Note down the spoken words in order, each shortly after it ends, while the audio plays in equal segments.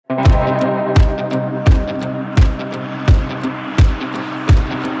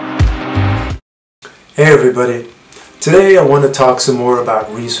Hey everybody, today I want to talk some more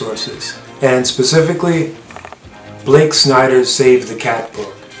about resources, and specifically Blake Snyder's Save the Cat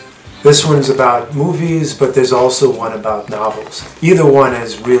book. This one's about movies, but there's also one about novels. Either one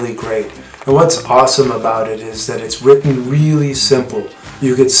is really great, and what's awesome about it is that it's written really simple.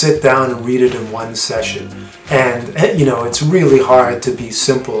 You could sit down and read it in one session, and it's really hard to be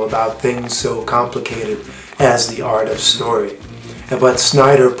simple about things so complicated as the art of story. But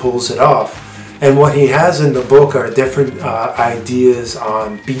Snyder pulls it off. And what he has in the book are different ideas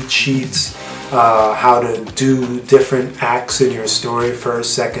on beat sheets, how to do different acts in your story,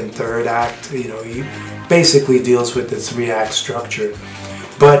 first, second, third act. He basically deals with the 3-act structure.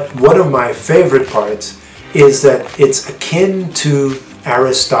 But one of my favorite parts is that it's akin to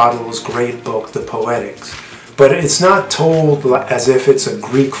Aristotle's great book, The Poetics. But it's not told as if it's a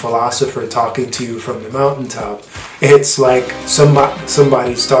Greek philosopher talking to you from the mountaintop. It's like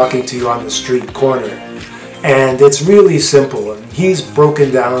somebody's talking to you on the street corner. And it's really simple. And he's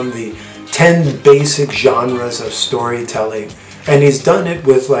broken down the 10 basic genres of storytelling. And he's done it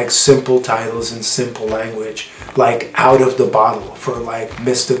with like simple titles and simple language, like Out of the Bottle for like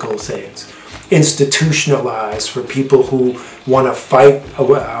mystical things. Institutionalized for people who want to fight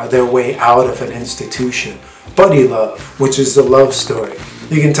their way out of an institution. Buddy Love, which is the love story.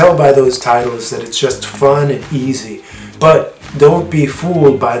 You can tell by those titles that it's just fun and easy, but don't be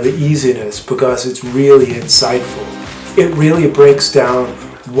fooled by the easiness because it's really insightful. It really breaks down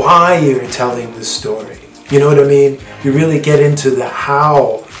why you're telling the story. You know what I mean? You really get into the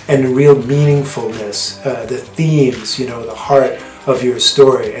how and the real meaningfulness, the themes, the heart of your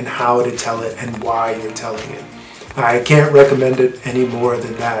story and how to tell it and why you're telling it. I can't recommend it any more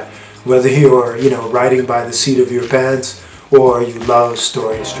than that. Whether you're, writing by the seat of your pants or you love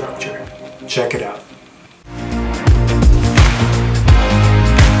story structure. Check it out.